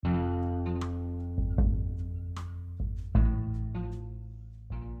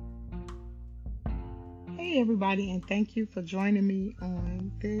Hey, everybody, and thank you for joining me on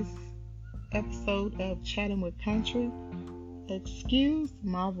this episode of Chatting with Country. Excuse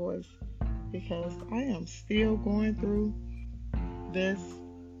my voice because I am still going through this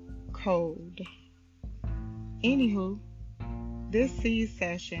cold. Anywho, this seed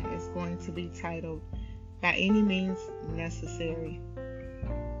session is going to be titled By Any Means Necessary.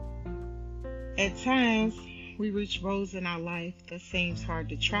 At times, we reach roads in our life that seems hard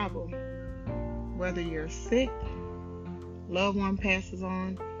to travel. Whether you're sick, loved one passes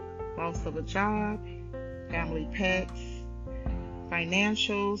on, loss of a job, family pets,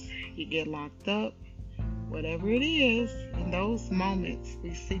 financials, you get locked up, whatever it is, in those moments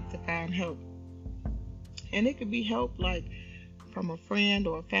we seek to find help. And it could be help like from a friend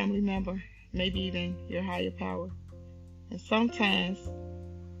or a family member, maybe even your higher power. And sometimes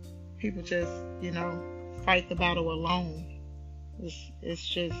people just, fight the battle alone. It's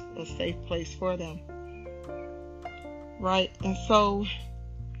just a safe place for them, right? And so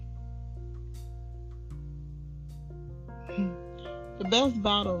the best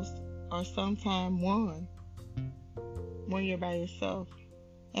battles are sometimes won when you're by yourself.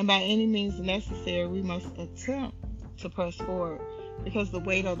 And by any means necessary, we must attempt to press forward because the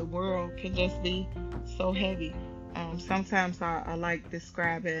weight of the world can just be so heavy. Sometimes I like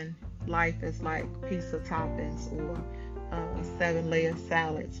describing life as like pizza toppings or 7-layer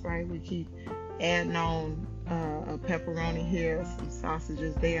salads, right? We keep adding on a pepperoni here, some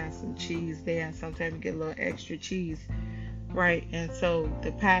sausages there, and some cheese there, and sometimes you get a little extra cheese, right? And so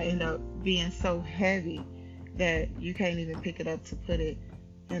the pie end up being so heavy that you can't even pick it up to put it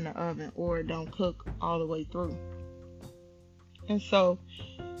in the oven, or it don't cook all the way through. And so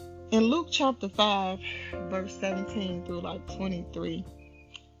in Luke chapter 5, verse 17 through like 23,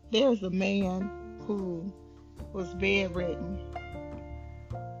 there's a man who was bedridden,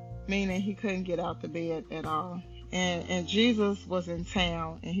 meaning he couldn't get out the bed at all. And Jesus was in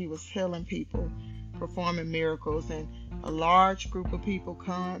town and he was healing people, performing miracles, and a large group of people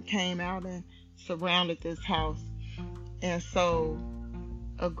came out and surrounded this house. And so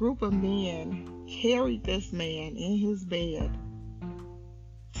a group of men carried this man in his bed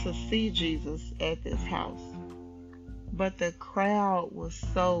to see Jesus at this house. But the crowd was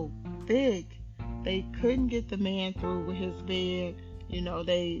so thick, they couldn't get the man through with his bed.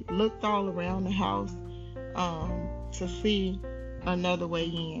 They looked all around the house to see another way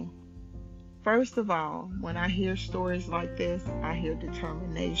in. First of all, when I hear stories like this, I hear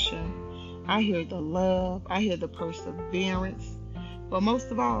determination, I hear the love, I hear the perseverance. But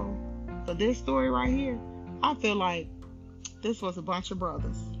most of all, for this story right here, I feel like this was a bunch of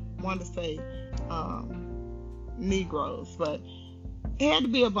brothers. I wanted to say Negroes, but it had to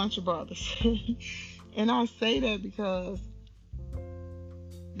be a bunch of brothers. And I say that because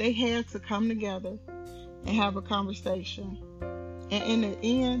they had to come together and have a conversation. And in the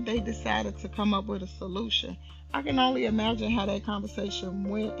end, they decided to come up with a solution. I can only imagine how that conversation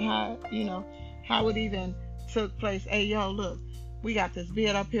went, how it even took place. Hey, yo, look, we got this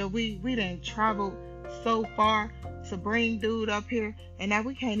bed up here. We didn't travel so far to bring dude up here, and now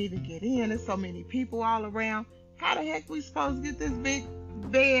we can't even get in. There's so many people all around. How the heck we supposed to get this big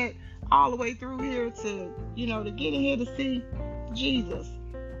bed all the way through here to get in here to see Jesus?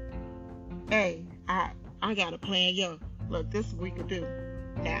 Hey, I got a plan. Yo, look, this is what we could do.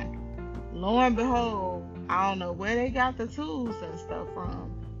 Now, lo and behold, I don't know where they got the tools and stuff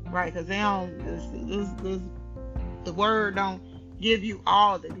from, right? Because they don't, the word don't give you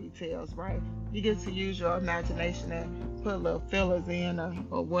all the details, right? You get to use your imagination and put little fillers in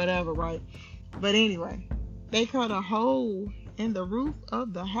or whatever, right? But anyway, they cut a hole in the roof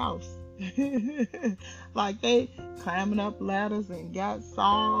of the house. Like they climbing up ladders and got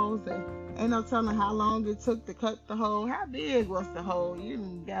saws, and ain't no telling how long it took to cut the hole. How big was the hole?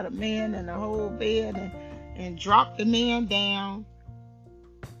 You got a man in the whole bed and dropped the man down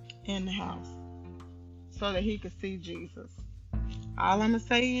in the house so that he could see Jesus. All I'm going to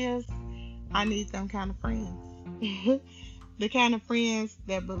say is I need them kind of friends. The kind of friends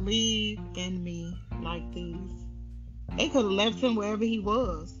that believe in me like these. They could have left him wherever he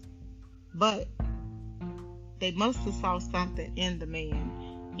was, but they must have saw something in the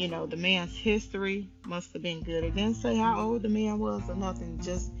man. The man's history must have been good. It didn't say how old the man was or nothing,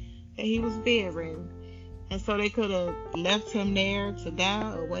 just that he was bedridden. And so they could have left him there to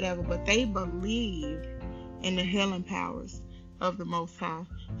die or whatever, but they believed in the healing powers of the Most High.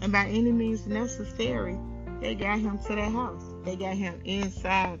 And by any means necessary, they got him to that house. They got him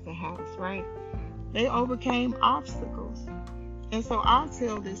inside the house, right? They overcame obstacles. And so I'll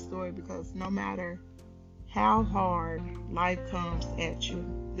tell this story because no matter how hard life comes at you,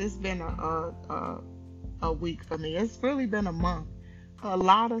 this has been a a week for me. It's really been a month. A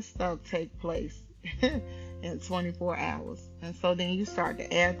lot of stuff take place in 24 hours. And so then you start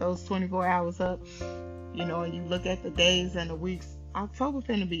to add those 24 hours up, and you look at the days and the weeks. October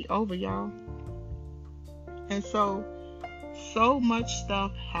finna be over, y'all. And so much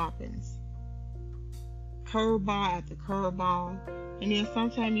stuff happens. Curveball after curveball. And then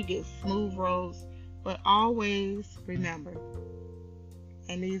sometimes you get smooth roads. But always remember,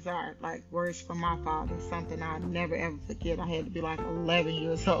 and these are like words from my father, something I never ever forget. I had to be like 11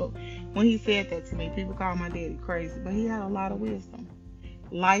 years old when he said that to me. People call my daddy crazy, but he had a lot of wisdom.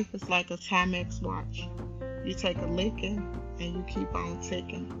 Life is like a Timex watch. You take a licking and you keep on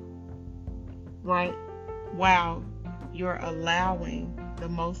ticking, right? While you're allowing the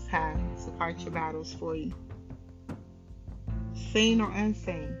Most High to fight your battles for you. Seen or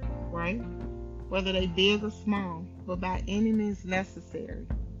unseen, right? Whether they big or small, but by any means necessary.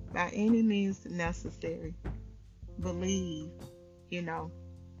 By any means necessary. Believe,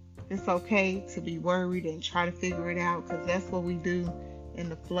 it's okay to be worried and try to figure it out, because that's what we do in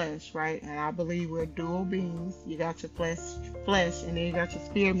the flesh, right? And I believe we're dual beings. You got your flesh, and then you got your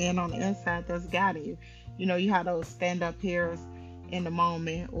spirit man on the inside that's guiding you. You have those stand-up hairs in the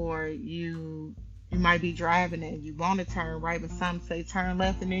moment, or you might be driving and you want to turn right, but some say turn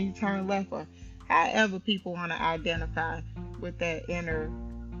left and then you turn left, or however people want to identify with that inner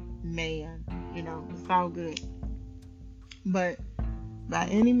man. It's all good. But by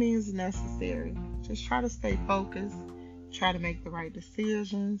any means necessary, just try to stay focused. Try to make the right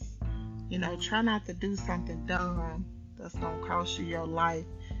decisions. Try not to do something dumb that's going to cost you your life,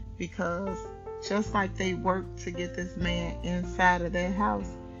 because just like they worked to get this man inside of their house,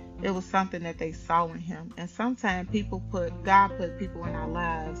 it was something that they saw in him. And sometimes God put people in our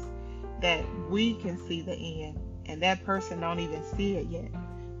lives that we can see the end, and that person don't even see it yet,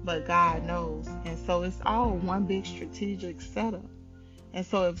 but God knows. And so it's all one big strategic setup. And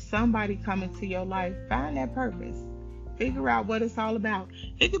so if somebody come into your life, find that purpose. Figure out what it's all about.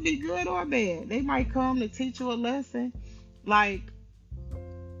 It could be good or bad. They might come to teach you a lesson, like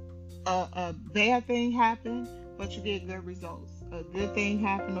a bad thing happened, but you get good results. A good thing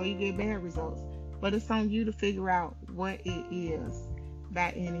happened, or you get bad results. But it's on you to figure out what it is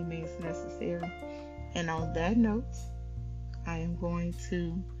by any means necessary. And on that note, I am going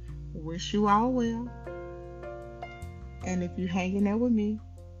to wish you all well. And if you're hanging there with me,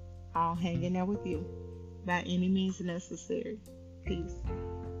 I'll hang in there with you by any means necessary. Peace.